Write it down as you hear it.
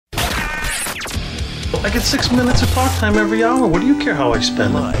I get 6 minutes of talk time every hour. What do you care how I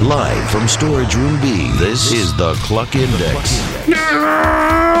spend it? Live from Storage Room B, this is the Cluck Index.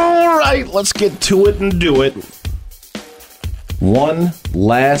 All right, let's get to it and do it. One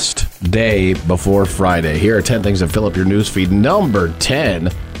last day before Friday. Here are 10 things that fill up your newsfeed. Number 10.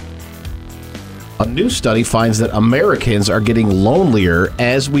 A new study finds that Americans are getting lonelier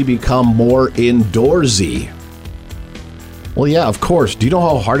as we become more indoorsy. Well, yeah, of course. Do you know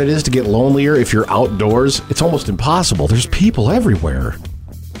how hard it is to get lonelier if you're outdoors? It's almost impossible. There's people everywhere.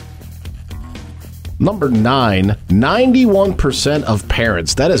 Number 9, 91% of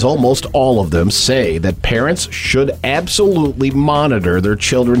parents, that is almost all of them, say that parents should absolutely monitor their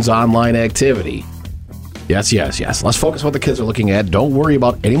children's online activity. Yes. Let's focus on what the kids are looking at. Don't worry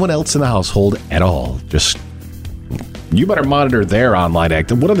about anyone else in the household at all. Just, you better monitor their online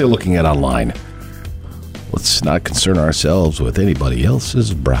activity. What are they looking at online? Let's not concern ourselves with anybody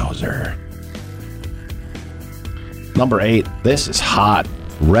else's browser. Number 8, this is hot.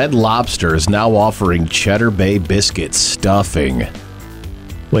 Red Lobster is now offering Cheddar Bay biscuit stuffing.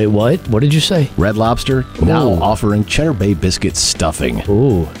 Wait, what? What did you say? Red Lobster now offering Cheddar Bay biscuit stuffing.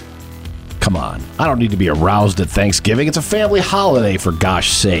 Ooh. Come on. I don't need to be aroused at Thanksgiving. It's a family holiday, for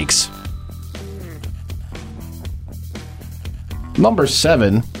gosh sakes. Number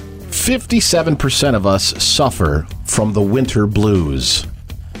 7, 57% of us suffer from the winter blues.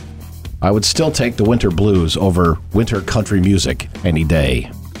 I would still take the winter blues over winter country music any day.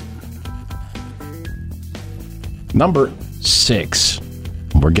 Number 6.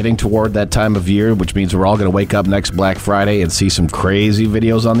 We're getting toward that time of year, which means we're all going to wake up next Black Friday and see some crazy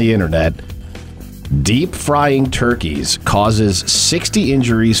videos on the internet. Deep frying turkeys causes 60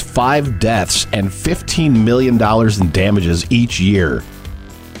 injuries, 5 deaths, and $15 million in damages each year.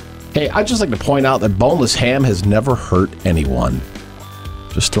 Hey, I'd just like to point out that boneless ham has never hurt anyone.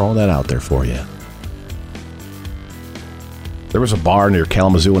 Just throwing that out there for you. There was a bar near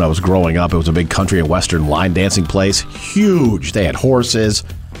Kalamazoo when I was growing up. It was a big country and western line dancing place. Huge. They had horses.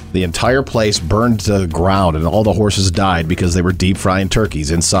 The entire place burned to the ground, and all the horses died because they were deep frying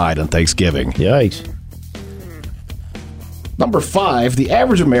turkeys inside on Thanksgiving. Yikes. Number 5, the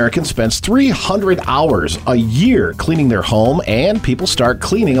average American spends 300 hours a year cleaning their home, and people start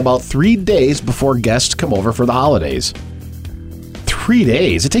cleaning about 3 days before guests come over for the holidays. 3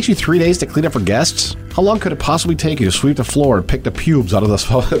 days? It takes you 3 days to clean up for guests? How long could it possibly take you to sweep the floor and pick the pubes out of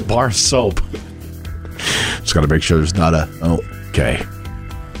the bar soap? Just got to make sure there's not a... Okay.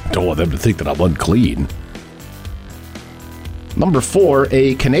 Don't want them to think that I'm unclean. Number 4,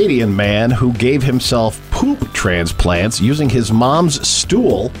 a Canadian man who gave himself poop transplants using his mom's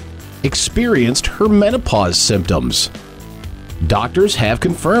stool experienced her menopause symptoms. Doctors have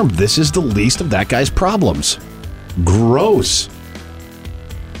confirmed this is the least of that guy's problems. Gross.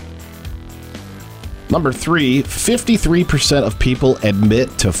 Number 3, 53% of people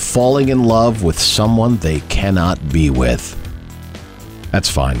admit to falling in love with someone they cannot be with. That's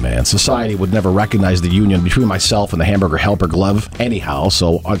fine, man. Society would never recognize the union between myself and the hamburger helper glove anyhow,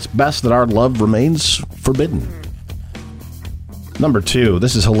 so it's best that our love remains forbidden. Number 2,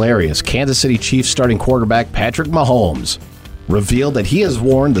 this is hilarious. Kansas City Chiefs starting quarterback Patrick Mahomes revealed that he has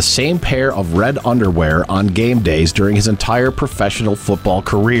worn the same pair of red underwear on game days during his entire professional football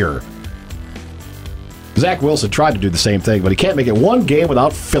career. Zach Wilson tried to do the same thing, but he can't make it one game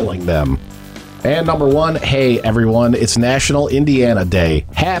without filling them. And number 1, hey everyone, it's National Indiana Day.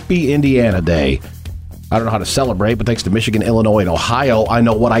 Happy Indiana Day. I don't know how to celebrate, but thanks to Michigan, Illinois, and Ohio, I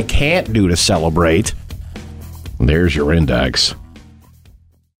know what I can't do to celebrate. There's your index.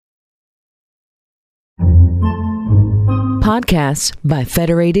 Podcasts by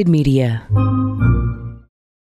Federated Media.